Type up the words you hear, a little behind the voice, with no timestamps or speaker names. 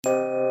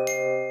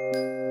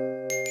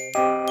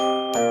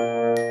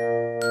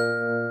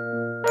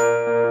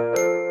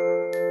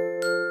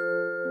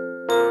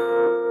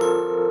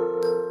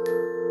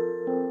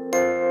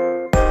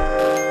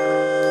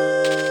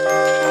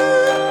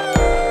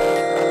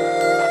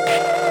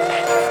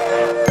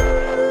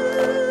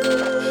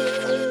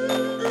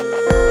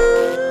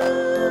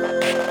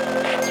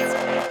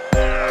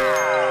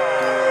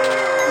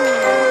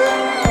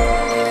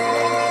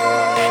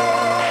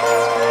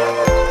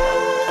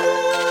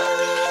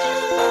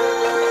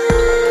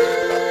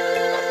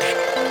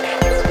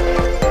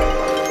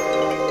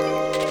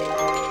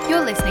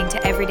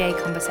Everyday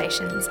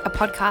Conversations, a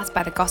podcast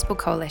by the Gospel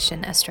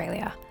Coalition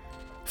Australia.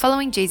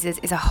 Following Jesus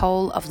is a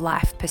whole of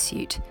life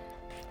pursuit.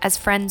 As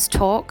friends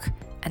talk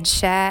and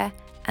share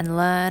and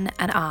learn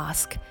and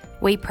ask,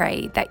 we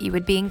pray that you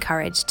would be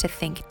encouraged to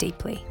think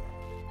deeply.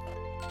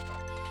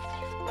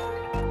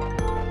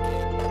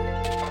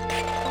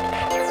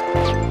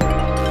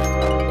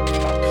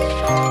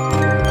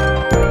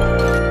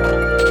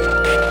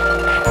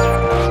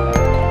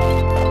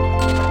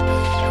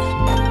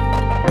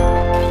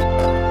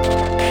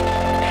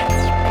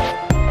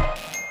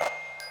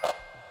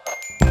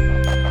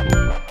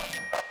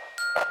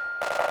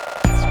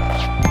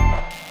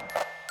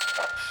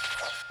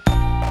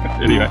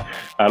 Anyway,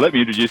 let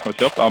me introduce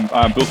myself.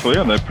 I'm Bill Sawyer.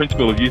 I'm the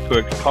principal of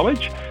YouthWorks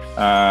College,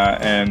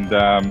 and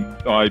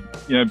I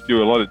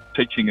do a lot of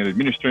teaching and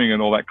administering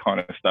and all that kind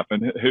of stuff.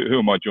 And who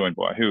am I joined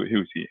by?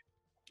 Who's here?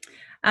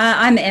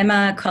 I'm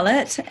Emma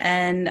Collett,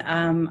 and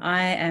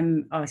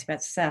I was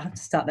about to say, I have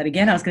to start that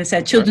again. I was going to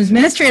say Children's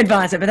Ministry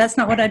Advisor, but that's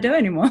not what I do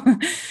anymore.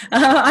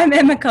 I'm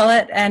Emma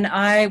Collett, and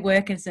I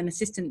work as an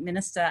Assistant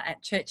Minister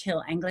at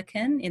Churchill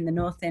Anglican in the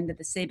north end of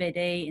the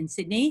CBD in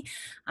Sydney,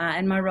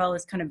 and my role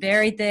is kind of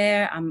varied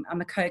there.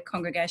 I'm a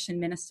co-congregation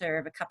minister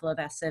of a couple of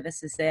our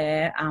services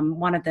there,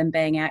 one of them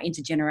being our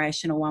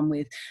intergenerational one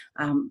with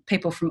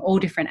people from all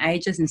different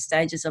ages and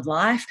stages of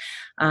life,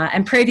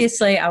 and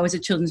previously I was a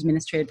Children's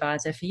Ministry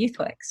Advisor for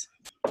YouthWorks.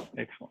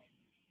 Excellent.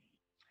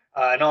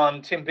 And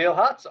I'm Tim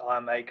Beilhartz.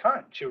 I'm a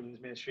current Children's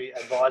Ministry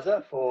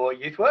Advisor for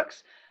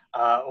YouthWorks.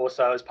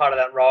 Also, as part of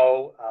that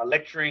role,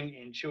 lecturing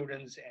in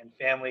children's and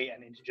family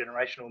and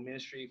intergenerational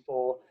ministry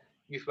for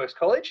YouthWorks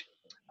College,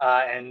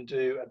 and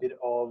do a bit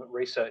of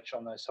research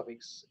on those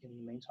topics in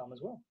the meantime as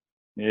well.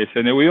 Yes,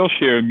 and we all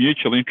share a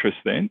mutual interest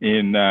then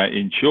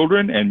in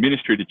children and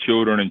ministry to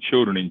children and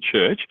children in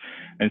church.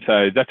 And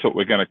so that's what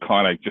we're going to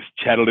kind of just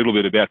chat a little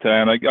bit about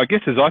today. And I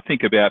guess as I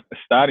think about a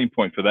starting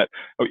point for that,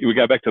 we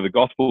go back to the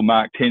Gospel,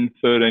 Mark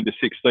 10:13 to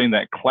 16,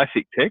 that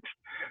classic text,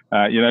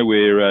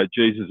 where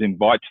Jesus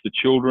invites the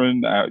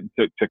children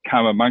to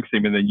come amongst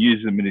him and then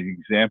uses them as an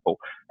example.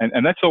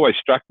 And that's always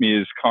struck me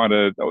as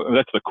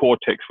that's the core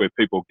text where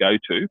people go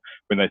to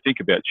when they think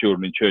about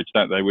children in church,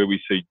 don't they? Where we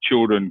see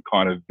children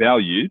kind of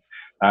valued.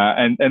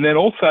 And then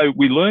also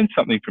we learn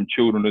something from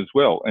children as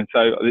well. And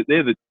so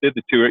they're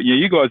the two.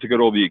 You guys have got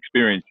all the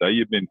experience though.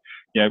 You've been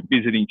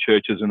visiting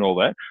churches and all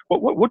that.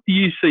 What do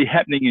you see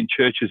happening in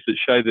churches that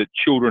show that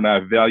children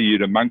are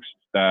valued amongst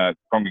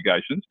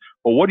congregations,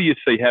 or what do you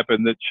see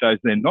happen that shows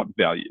they're not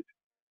valued?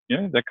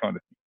 That kind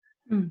of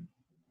thing.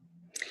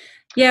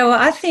 Yeah, well,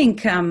 I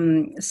think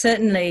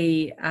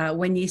certainly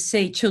when you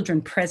see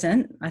children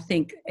present, I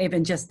think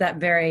even just that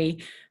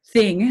very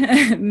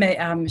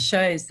thing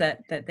shows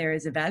that there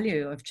is a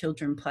value of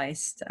children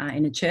placed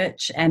in a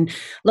church, and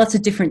lots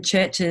of different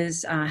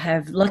churches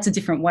have lots of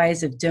different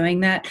ways of doing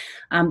that.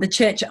 The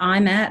church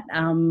I'm at,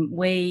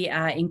 we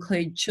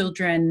include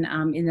children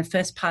in the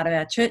first part of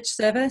our church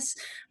service,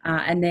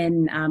 and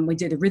then we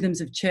do the rhythms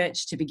of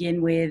church to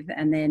begin with,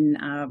 and then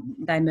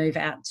they move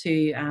out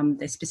to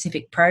their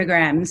specific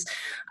programs.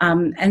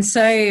 And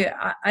so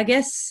I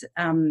guess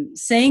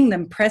seeing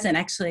them present,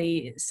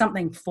 actually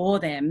something for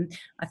them,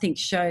 I think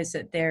shows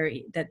that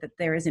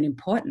there is an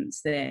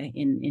importance there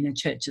in a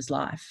church's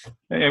life.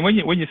 And when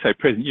you say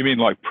present, you mean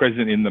like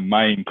present in the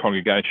main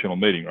congregational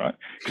meeting, right?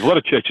 Because a lot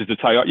of churches would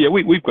say,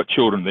 we've got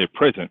children, they're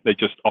present, they're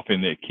just off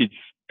in their kids'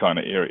 kind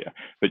of area.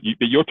 But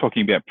you're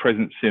talking about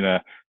presence in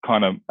a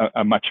kind of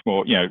a much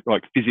more,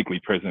 like physically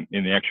present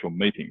in the actual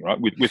meeting, right?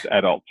 With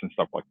adults and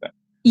stuff like that.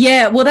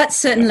 Yeah, well, that's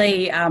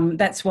certainly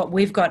that's what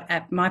we've got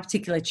at my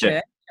particular church.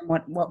 Yeah. And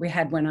what we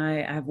had when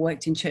I have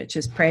worked in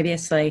churches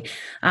previously.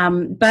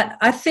 But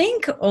I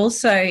think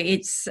also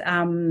it's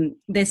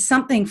there's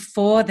something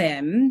for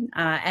them,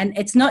 and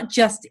it's not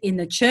just in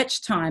the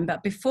church time,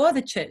 but before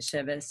the church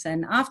service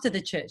and after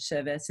the church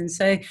service. And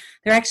so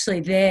they're actually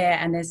there,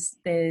 and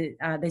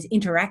there's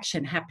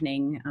interaction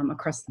happening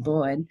across the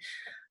board.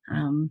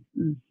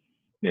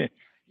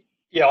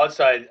 Yeah, I'd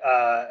say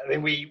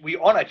we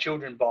honour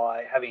children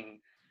by having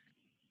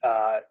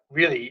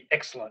really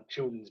excellent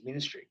children's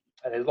ministry.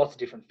 And there's lots of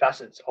different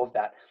facets of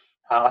that.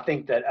 I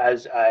think that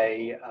as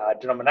a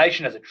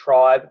denomination, as a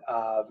tribe,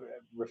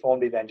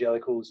 Reformed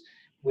Evangelicals,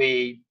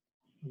 we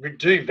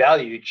do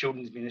value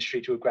children's ministry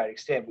to a great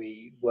extent.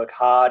 We work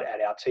hard at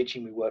our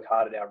teaching, we work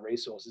hard at our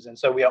resources. And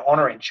so we are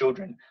honouring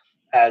children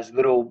as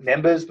little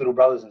members, little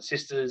brothers and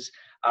sisters,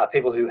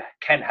 people who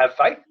can have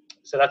faith.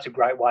 So that's a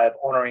great way of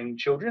honouring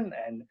children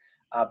and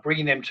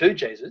bringing them to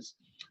Jesus.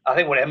 I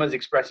think what Emma's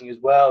expressing as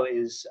well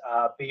is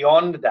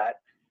beyond that,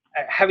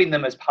 having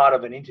them as part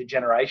of an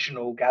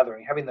intergenerational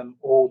gathering, having them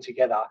all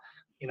together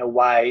in a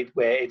way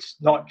where it's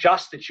not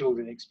just the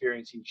children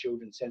experiencing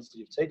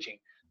children-sensitive teaching,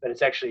 but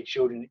it's actually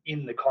children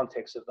in the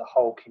context of the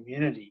whole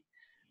community,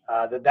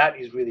 that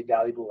is really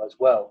valuable as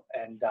well.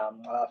 And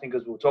I think,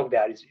 as we'll talk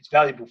about, it's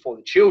valuable for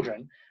the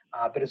children,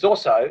 but it's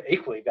also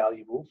equally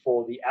valuable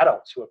for the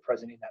adults who are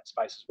present in that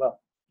space as well.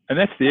 And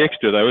that's the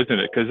extra, though, isn't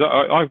it? Because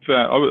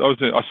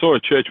I saw a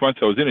church once.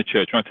 I was in a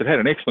church once that had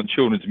an excellent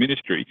children's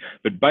ministry,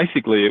 but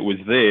basically it was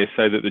there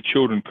so that the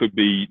children could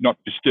be not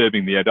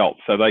disturbing the adults,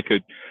 so they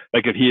could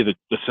hear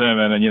the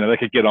sermon, and they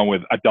could get on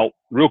with adult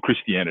real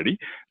Christianity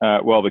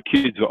while the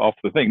kids were off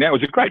the thing. Now, it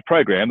was a great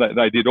program.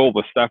 They did all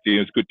the stuff. It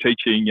was good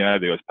teaching.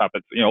 There was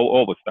puppets.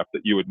 All the stuff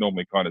that you would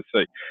normally kind of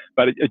see,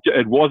 but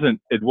it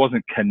wasn't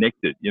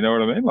connected. You know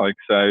what I mean? Like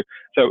so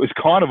it was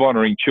kind of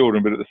honouring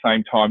children, but at the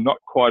same time not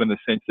quite in the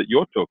sense that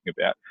you're talking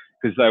about,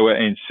 because they were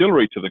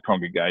ancillary to the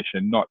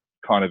congregation, not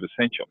kind of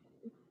essential.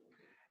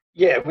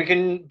 Yeah, we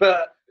can,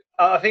 but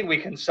I think we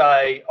can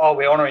say,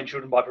 we're honouring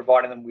children by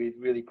providing them with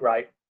really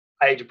great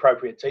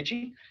age-appropriate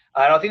teaching.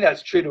 And I think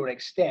that's true to an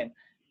extent.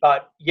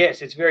 But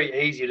yes, it's very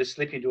easy to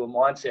slip into a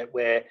mindset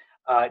where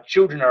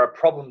children are a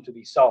problem to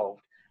be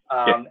solved.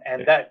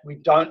 That we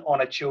don't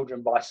honour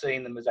children by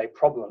seeing them as a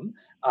problem.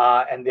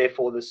 And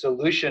therefore, the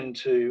solution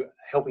to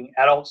helping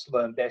adults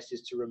learn best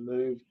is to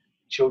remove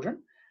children.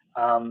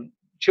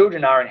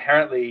 Children are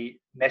inherently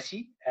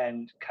messy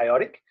and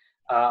chaotic.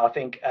 I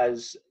think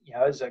as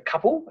a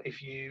couple,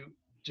 if you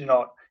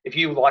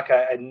like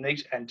a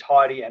neat and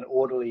tidy and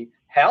orderly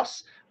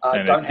house,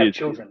 don't have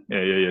children.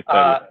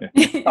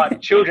 Totally.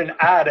 But children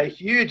add a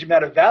huge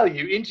amount of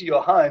value into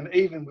your home,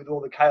 even with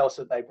all the chaos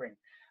that they bring.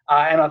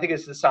 And I think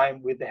it's the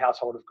same with the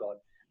household of God.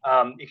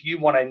 If you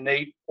want a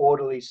neat,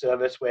 orderly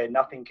service where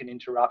nothing can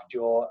interrupt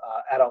your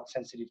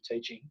adult-sensitive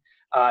teaching,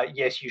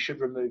 yes, you should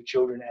remove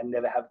children and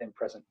never have them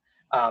present.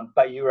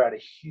 But you are at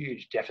a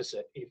huge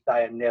deficit if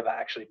they are never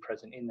actually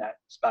present in that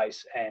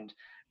space. And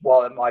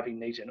while it might be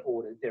neat and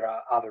ordered, there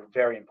are other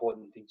very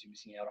important things you're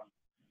missing out on.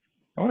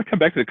 I want to come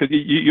back to that, because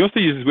you also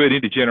use the word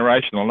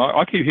intergenerational, and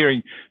I keep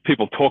hearing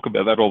people talk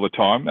about that all the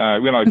time.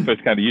 When I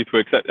first came to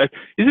YouthWorks,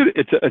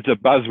 it's a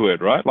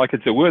buzzword, right? Like,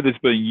 it's a word that's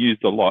being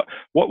used a lot.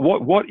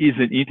 What is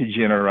an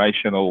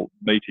intergenerational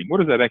meeting?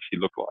 What does that actually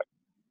look like?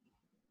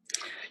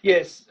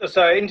 Yes,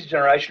 so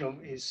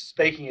intergenerational is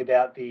speaking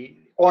about the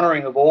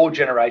honouring of all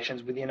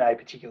generations within a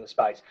particular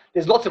space.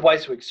 There's lots of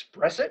ways to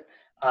express it,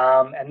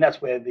 and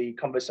that's where the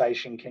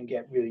conversation can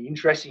get really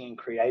interesting and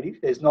creative.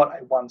 There's not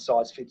a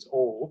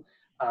one-size-fits-all.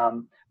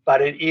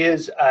 But it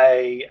is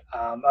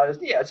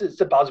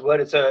it's a buzzword.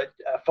 It's a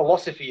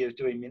philosophy of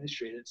doing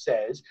ministry that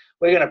says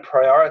we're going to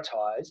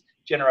prioritise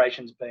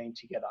generations being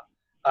together.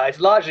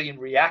 It's largely in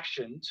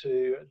reaction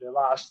to the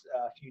last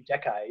few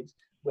decades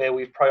where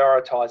we've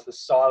prioritised the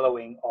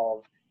siloing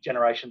of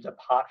generations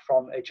apart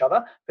from each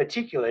other,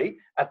 particularly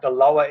at the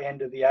lower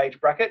end of the age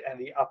bracket and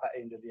the upper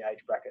end of the age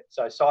bracket.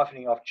 So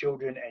siphoning off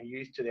children and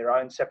youth to their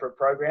own separate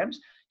programs.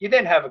 You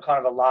then have a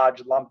kind of a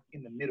large lump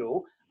in the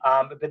middle,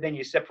 but then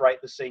you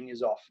separate the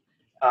seniors off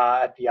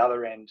at the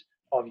other end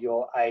of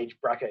your age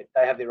bracket.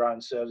 They have their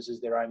own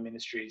services, their own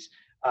ministries.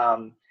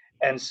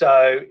 And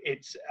so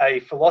it's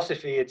a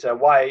philosophy, it's a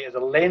way, as a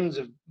lens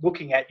of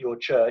looking at your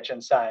church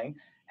and saying,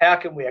 how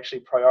can we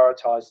actually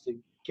prioritise the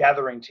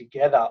gathering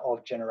together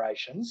of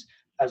generations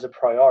as a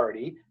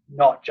priority,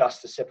 not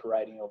just the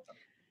separating of them?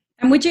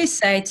 And would you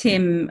say,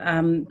 Tim,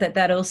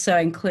 that also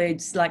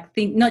includes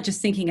not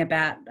just thinking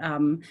about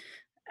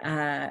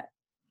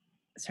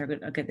sorry,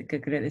 I'll get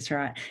this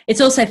right.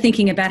 It's also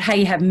thinking about how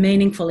you have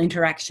meaningful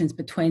interactions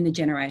between the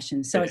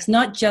generations. So it's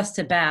not just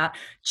about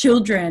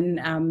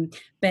children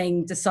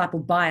being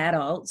discipled by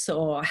adults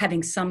or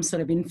having some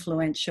sort of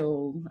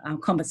influential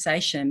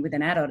conversation with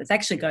an adult. It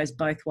actually goes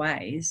both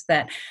ways.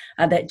 That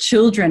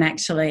children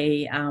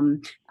actually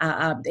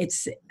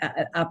it's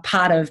a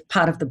part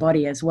of the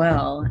body as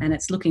well, and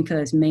it's looking for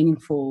those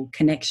meaningful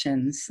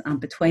connections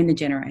between the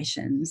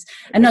generations,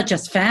 and not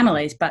just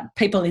families, but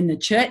people in the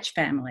church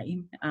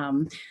family.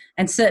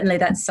 And certainly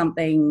that's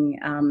something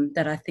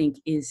that I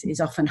think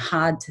is often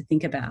hard to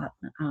think about.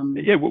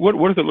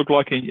 What does it look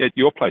like at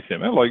your place,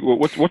 Emma? Like,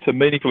 what's a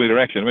meaningful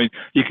interaction? I mean,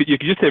 you could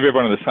just have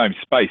everyone in the same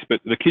space, but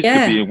the kids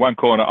could be in one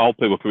corner, old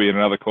people could be in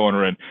another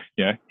corner, and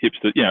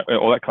hipster,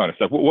 all that kind of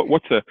stuff.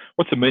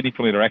 What's a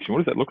meaningful interaction? What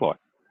does that look like?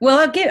 Well,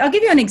 I'll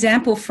give you an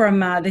example from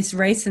this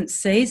recent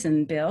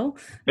season, Bill,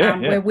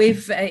 where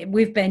we've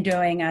been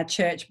doing our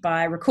church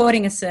by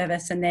recording a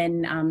service, and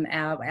then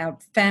our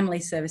family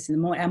service in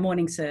the our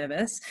morning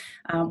service,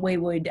 we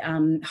would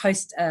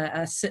host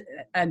a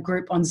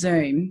group on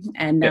Zoom,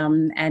 and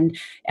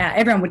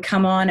everyone would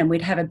come on, and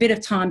we'd have a bit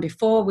of time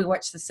before we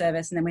watched the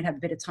service, and then we'd have a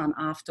bit of time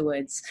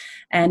afterwards.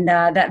 And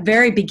that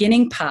very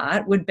beginning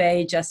part would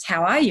be just,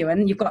 how are you?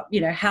 And you've got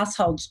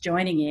households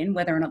joining in,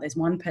 whether or not there's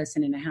one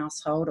person in a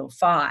household or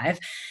 5.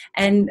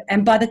 And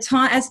by the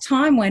time, as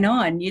time went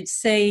on, you'd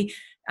see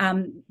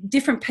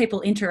different people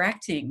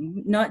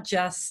interacting, not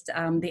just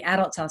the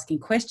adults asking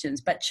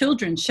questions, but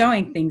children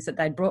showing things that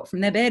they'd brought from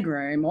their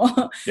bedroom.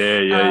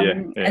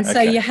 And so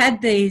you had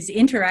these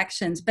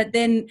interactions, but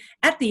then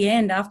at the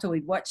end, after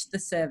we'd watched the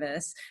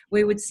service,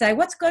 we would say,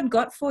 what's God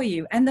got for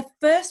you? And the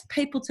first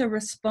people to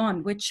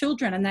respond were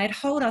children, and they'd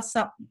hold us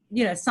up,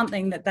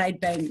 something that they'd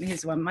been,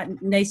 here's one, my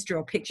niece drew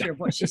a picture of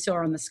what she saw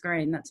on the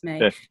screen, that's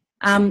me.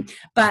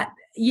 But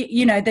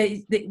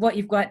what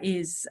you've got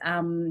is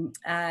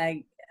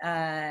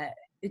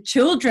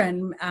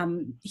children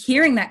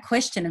hearing that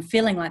question and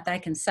feeling like they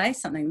can say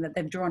something, that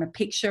they've drawn a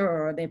picture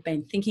or they've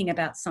been thinking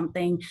about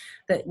something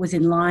that was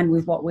in line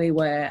with what we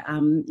were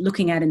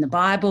looking at in the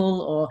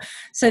Bible, or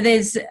so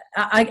there's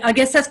I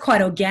guess that's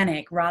quite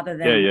organic rather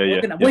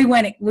than we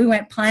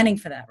weren't planning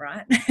for that,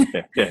 right?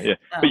 Yeah.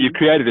 But you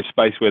created a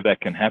space where that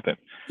can happen.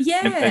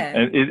 Yeah.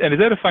 And is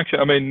that a function?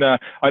 I mean,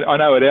 I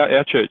know at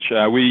our church,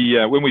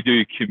 when we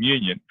do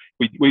communion,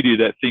 we do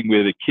that thing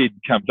where the kid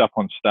comes up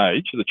on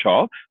stage, the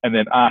child, and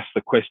then asks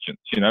the questions.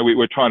 You know,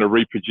 we're trying to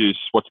reproduce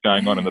what's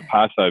going on in the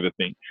Passover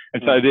thing.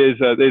 And so there's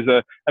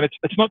a, and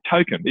it's not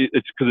token.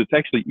 It's because it's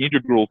actually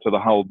integral to the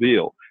whole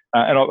deal.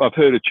 And I've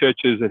heard of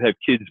churches that have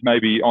kids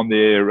maybe on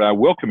their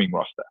welcoming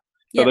roster.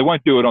 So they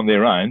won't do it on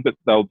their own, but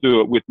they'll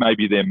do it with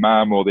maybe their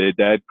mum or their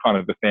dad, kind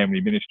of the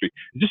family ministry.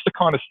 It's just the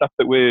kind of stuff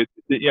that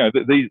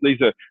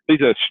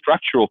these are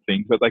structural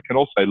things, but they can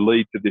also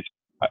lead to this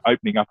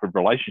opening up of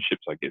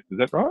relationships, I guess. Is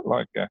that right?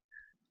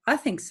 I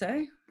think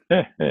so.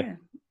 Yeah.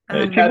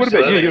 Tim, what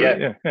about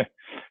you?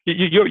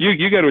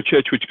 You go to a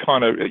church which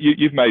kind of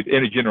you've made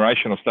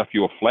intergenerational stuff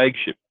your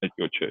flagship at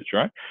your church,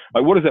 right?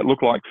 Like, what does that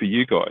look like for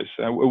you guys?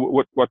 How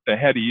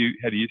do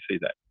you see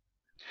that?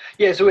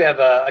 Yeah, so we have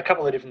a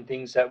couple of different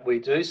things that we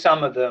do.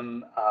 Some of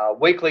them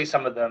weekly,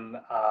 some of them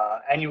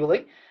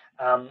annually.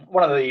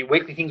 One of the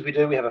weekly things we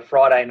do, we have a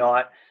Friday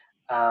night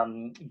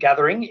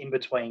gathering in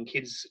between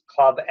kids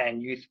club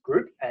and youth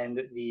group,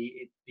 and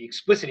the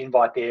explicit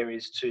invite there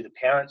is to the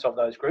parents of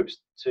those groups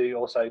to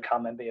also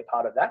come and be a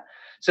part of that.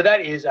 So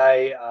that is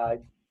a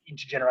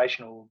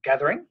intergenerational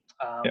gathering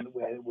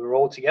where we're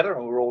all together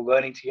and we're all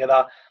learning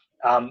together.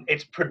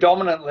 It's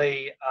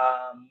predominantly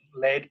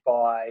led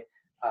by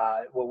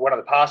one of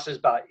the pastors,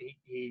 but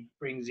he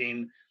brings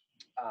in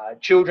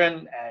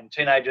children and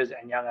teenagers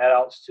and young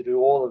adults to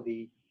do all of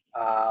the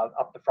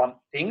up the front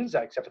things,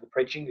 except for the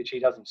preaching, which he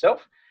does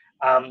himself.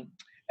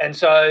 And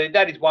so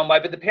that is one way.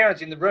 But the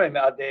parents in the room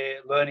are there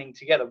learning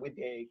together with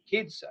their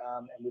kids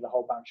and with a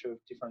whole bunch of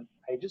different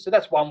ages. So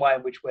that's one way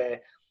in which we're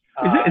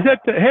is that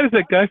how does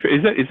that go?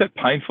 Is that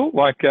painful?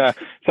 Like,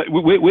 so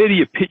where do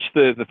you pitch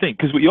the thing?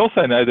 Because we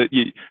also know that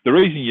the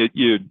reason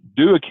you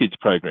do a kids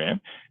program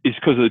is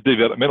because of the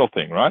developmental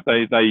thing, right?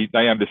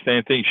 They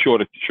understand things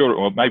shorter,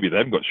 or maybe they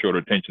haven't got shorter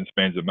attention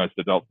spans than most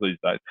adults these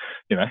days.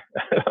 You know,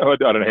 I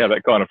don't know how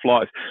that kind of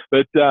flies.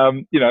 But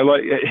you know,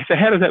 like, so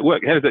how does that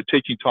work? How does that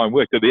teaching time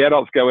work? Do the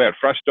adults go out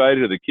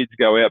frustrated? Do the kids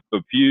go out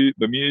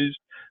bemused?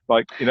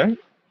 Like, you know.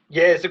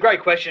 Yeah, it's a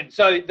great question.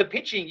 So the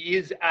pitching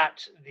is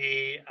at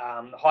the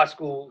high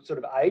school sort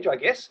of age, I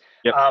guess.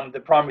 Yep. The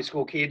primary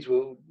school kids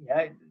will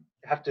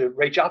have to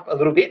reach up a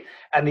little bit,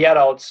 and the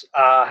adults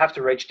have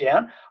to reach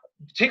down,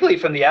 particularly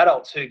from the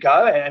adults who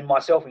go, and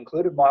myself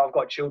included. I've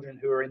got children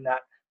who are in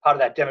that part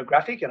of that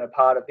demographic and a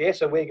part of there,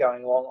 so we're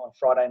going along on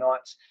Friday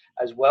nights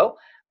as well.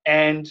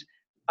 And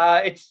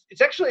it's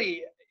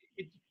actually,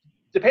 it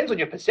depends on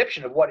your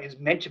perception of what is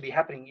meant to be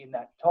happening in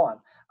that time.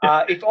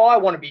 If I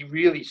want to be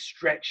really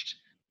stretched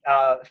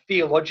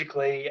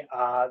theologically,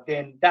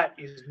 then that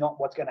is not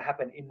what's going to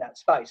happen in that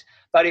space.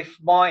 But if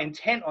my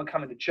intent on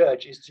coming to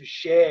church is to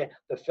share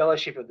the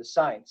fellowship of the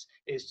saints,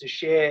 is to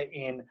share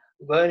in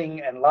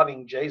learning and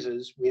loving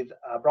Jesus with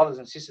brothers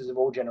and sisters of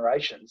all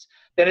generations,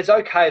 then it's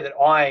okay that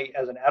I,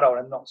 as an adult,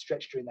 am not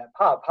stretched during that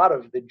part. Part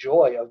of the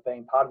joy of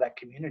being part of that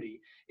community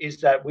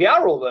is that we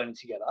are all learning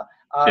together.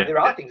 There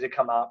are things that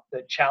come up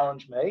that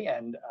challenge me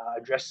and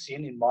address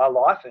sin in my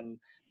life and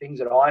things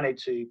that I need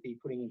to be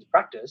putting into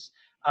practice.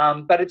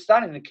 But it's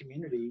done in a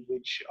community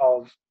which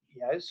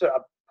sort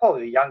of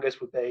probably the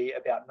youngest would be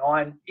about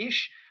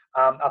 9-ish,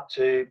 up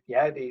to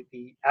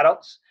the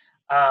adults.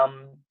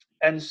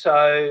 And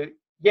so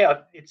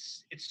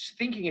it's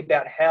thinking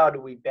about how do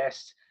we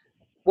best,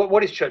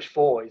 what is church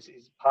for is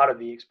part of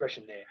the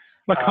expression there.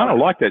 I kind of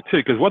like that too,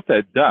 because what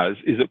that does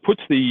is it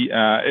puts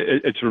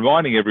it's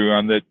reminding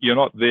everyone that you're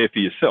not there for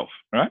yourself,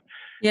 right?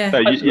 Yeah, so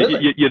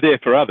you're there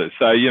for others.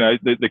 So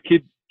the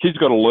kids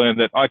got to learn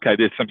that, okay,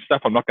 there's some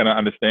stuff I'm not going to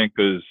understand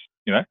because,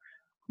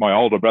 my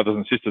older brothers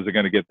and sisters are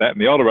going to get that. And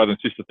the older brother and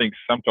sister thinks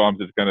sometimes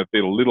it's going to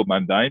feel a little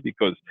mundane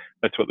because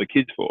that's what the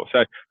kid's for.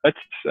 So that's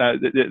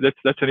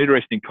an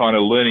interesting kind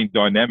of learning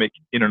dynamic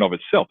in and of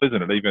itself,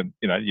 isn't it? Even,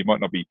 you might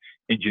not be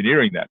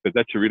engineering that, but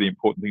that's a really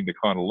important thing to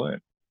kind of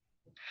learn.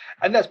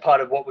 And that's part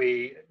of what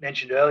we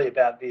mentioned earlier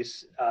about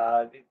this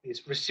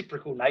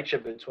reciprocal nature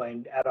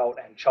between adult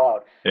and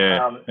child,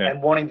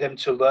 and wanting them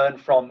to learn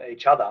from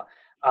each other.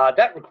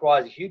 That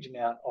requires a huge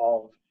amount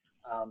of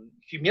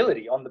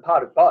humility on the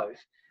part of both.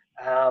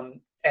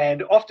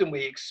 And often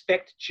we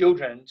expect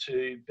children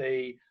to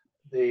be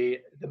the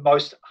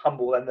most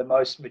humble and the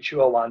most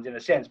mature ones, in a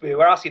sense.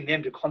 We're asking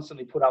them to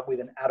constantly put up with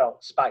an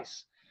adult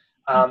space.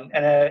 And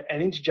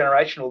an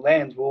intergenerational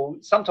lens will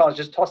sometimes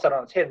just toss that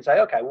on its head and say,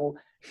 okay, well,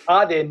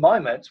 are there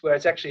moments where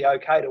it's actually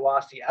okay to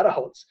ask the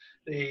adults,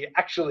 the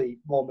actually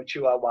more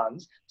mature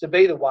ones, to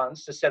be the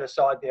ones to set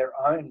aside their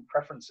own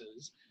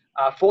preferences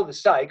for the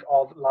sake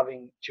of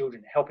loving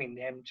children, helping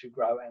them to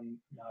grow and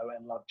know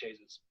and love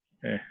Jesus?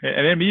 Yeah.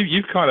 And Emma,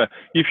 you've shown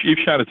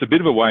us a bit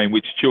of a way in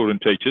which children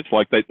teach us,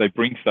 like they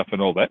bring stuff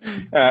and all that.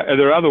 Are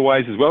there other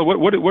ways as well?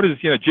 What is,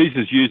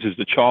 Jesus uses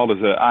the child as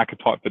an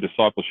archetype for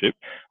discipleship?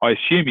 I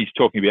assume he's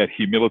talking about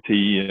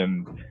humility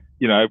and,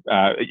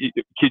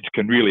 kids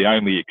can really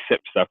only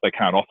accept stuff. They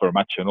can't offer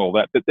much and all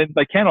that, but then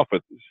they can offer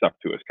stuff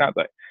to us, can't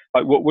they?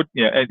 Like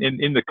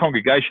in the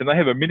congregation, they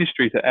have a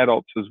ministry to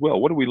adults as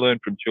well. What do we learn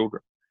from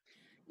children?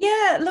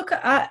 Yeah, look,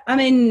 I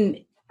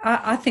mean,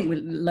 I think we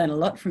learn a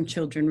lot from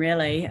children,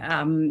 really.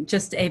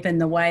 Just even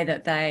the way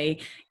that they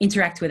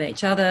interact with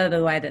each other,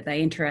 the way that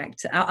they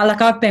interact.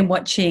 Like I've been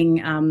watching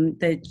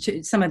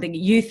some of the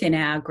youth in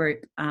our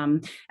group.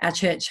 Our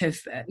church have,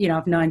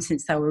 I've known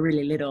since they were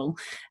really little,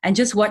 and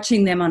just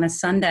watching them on a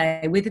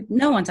Sunday with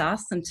no one's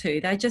asked them to.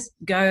 They just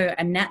go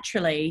and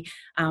naturally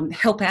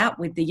help out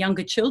with the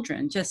younger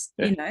children.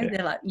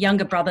 They're like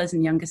younger brothers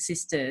and younger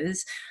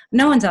sisters.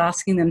 No one's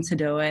asking them to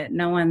do it.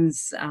 No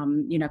one's,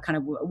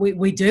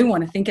 we do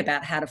want to think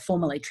about how to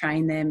formally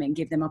train them and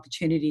give them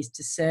opportunities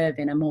to serve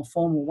in a more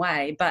formal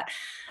way. But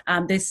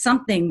there's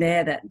something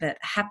there that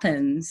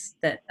happens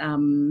that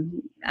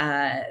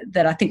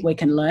I think we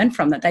can learn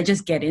from, that they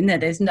just get in there.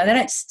 They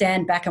don't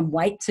stand back and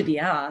wait to be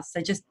asked.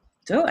 They just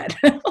do it.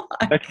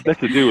 That's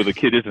to do with the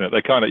kid, isn't it?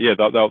 They kind of,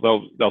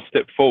 they'll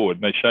step forward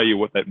and they show you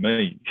what that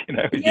means,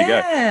 as you go.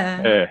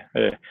 Yeah.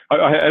 I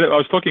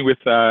was talking with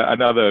a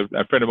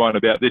friend of mine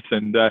about this,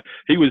 and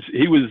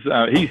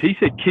he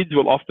said kids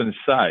will often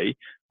say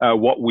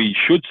what we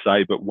should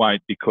say but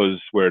won't because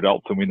we're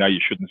adults and we know you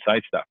shouldn't say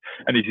stuff.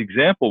 And his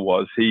example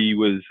was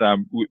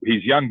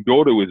his young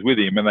daughter was with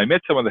him, and they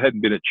met someone that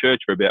hadn't been at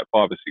church for about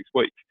 5 or 6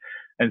 weeks.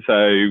 And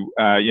so,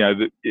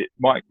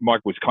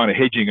 Mike was kind of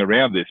hedging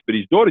around this, but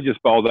his daughter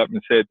just bowled up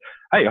and said,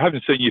 "Hey, I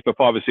haven't seen you for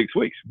 5 or 6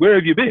 weeks. Where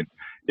have you been?"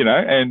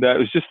 And it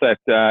was just that,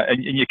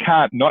 and you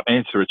can't not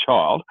answer a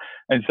child.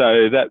 And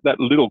so that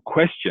little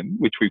question,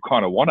 which we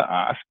kind of want to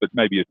ask, but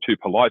maybe are too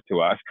polite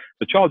to ask,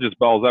 the child just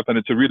bowls up, and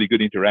it's a really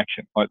good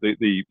interaction. Like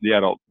the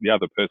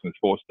other person is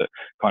forced to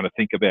kind of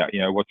think about,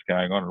 what's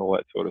going on and all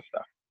that sort of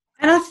stuff.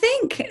 And I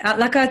think,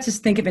 I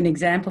just think of an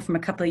example from a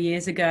couple of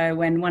years ago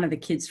when one of the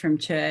kids from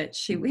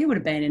church, we would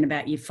have been in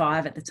about year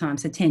 5 at the time,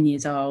 so 10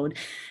 years old.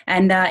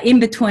 And in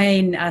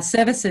between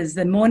services,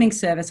 the morning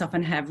service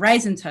often have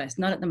raisin toast,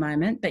 not at the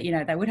moment, but,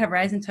 they would have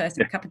raisin toast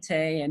and a cup of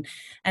tea.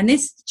 And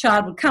this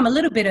child would come a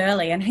little bit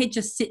early, and he'd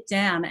just sit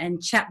down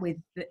and chat with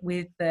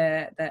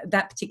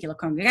that particular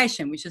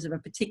congregation, which is of a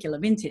particular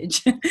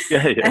vintage.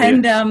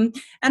 And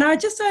I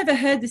just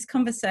overheard this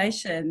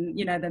conversation,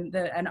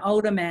 an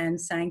older man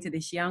saying to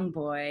this young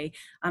boy,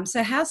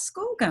 so how's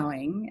school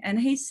going? And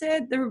he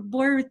said, the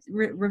boy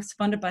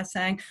responded by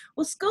saying,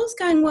 well, school's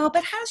going well,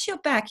 but how's your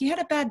back? You had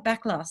a bad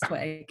back last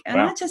week. And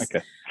wow, I just,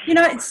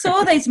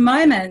 saw these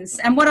moments.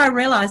 And what I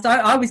realized,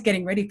 I was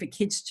getting ready for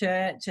kids'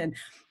 church, and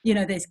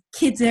there's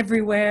kids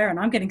everywhere, and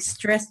I'm getting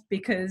stressed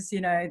because,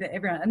 that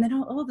everyone, and then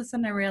all of a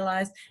sudden I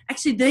realized,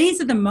 actually,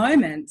 these are the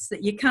moments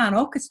that you can't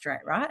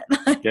orchestrate, right?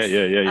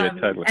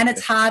 Totally. And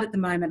it's hard at the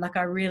moment. Like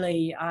I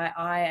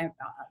am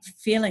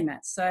feeling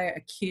that so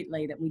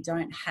acutely, that we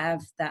don't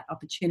have that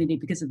opportunity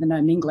because of the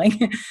no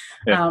mingling.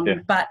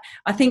 But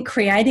I think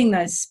creating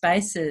those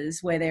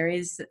spaces where there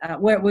is,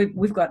 where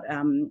we've got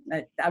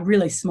a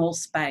really small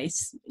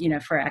space,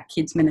 for our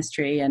kids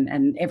ministry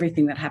and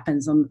everything that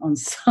happens on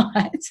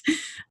site.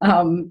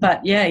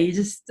 But yeah,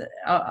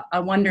 I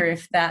wonder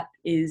if that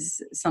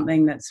is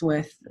something that's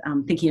worth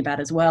thinking about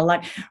as well.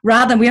 Like,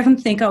 rather than we often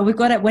think,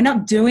 we're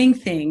not doing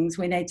things,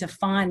 we need to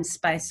find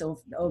space or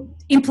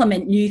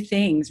implement new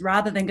things,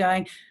 rather than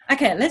going,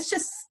 okay, let's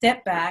just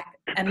step back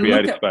and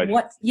look at space.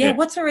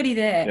 What's already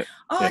there.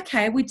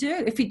 Okay, we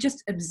do. If you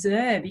just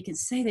observe, you can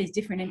see these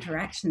different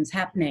interactions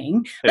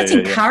happening. Let's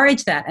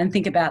encourage that and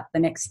think about the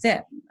next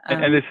step.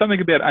 And there's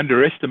something about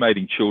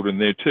underestimating children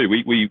there too.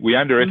 We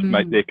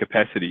underestimate their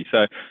capacity.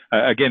 So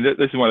again,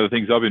 this is one of the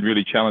things I've been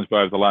really challenged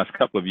by over the last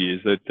couple of years.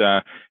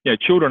 That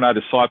children are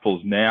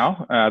disciples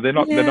now. They're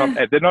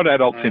not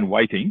adults in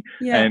waiting,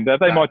 and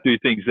they might do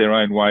things their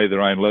own way,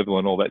 their own level,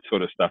 and all that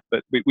sort of stuff.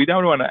 But we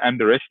don't want to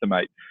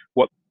underestimate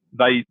what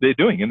they're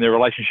doing in their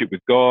relationship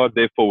with God,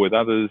 therefore with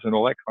others, and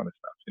all that kind of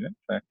stuff.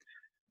 So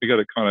we've got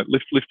to kind of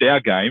lift our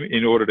game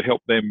in order to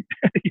help them,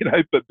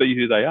 but be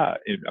who they are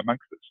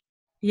amongst us.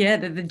 Yeah,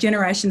 the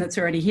generation that's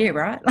already here,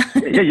 right?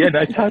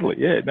 No, totally.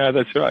 Yeah, no,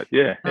 that's right.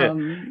 Yeah.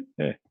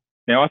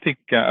 Now, I think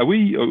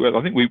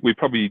we're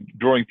probably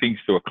drawing things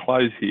to a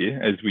close here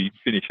as we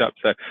finish up.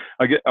 So,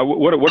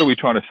 what are we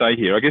trying to say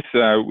here? I guess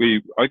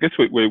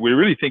we're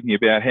really thinking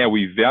about how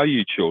we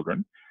value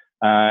children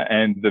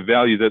and the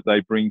value that they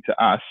bring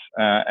to us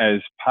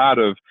as part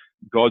of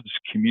God's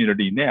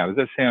community now. Does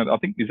that sound? I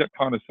think is that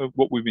kind of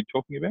what we've been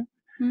talking about?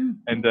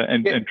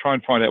 And try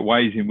and find out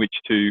ways in which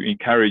to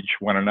encourage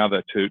one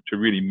another to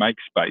really make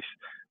space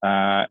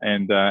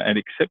and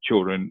accept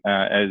children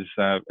as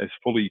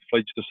fully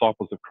fledged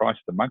disciples of Christ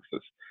amongst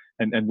us,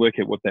 and work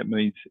out what that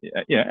means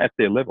at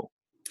their level.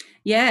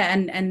 Yeah,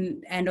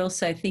 and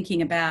also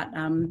thinking about,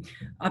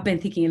 I've been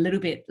thinking a little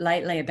bit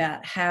lately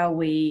about how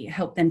we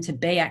help them to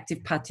be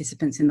active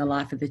participants in the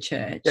life of the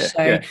church.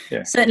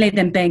 Certainly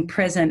them being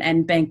present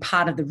and being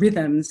part of the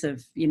rhythms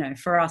of,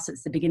 for us,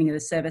 it's the beginning of the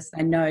service.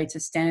 They know to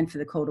stand for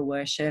the call to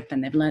worship,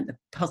 and they've learnt the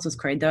Apostles'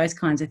 Creed, those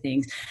kinds of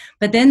things.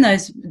 But then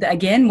those,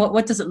 again,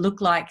 what does it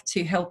look like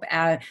to help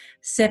our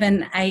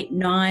 7, 8,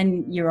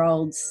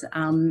 9-year-olds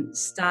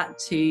start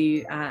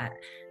to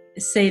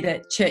see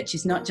that church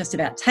is not just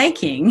about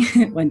taking,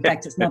 when in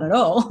fact it's not at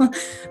all,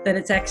 that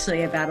it's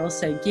actually about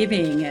also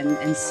giving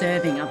and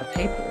serving other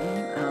people.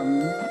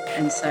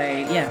 And so,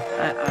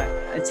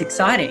 it's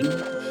exciting.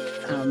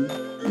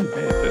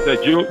 So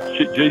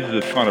Jesus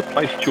has kind of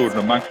placed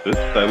children amongst us,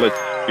 so let's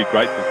be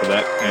grateful for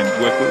that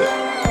and work with it.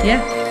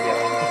 Yeah.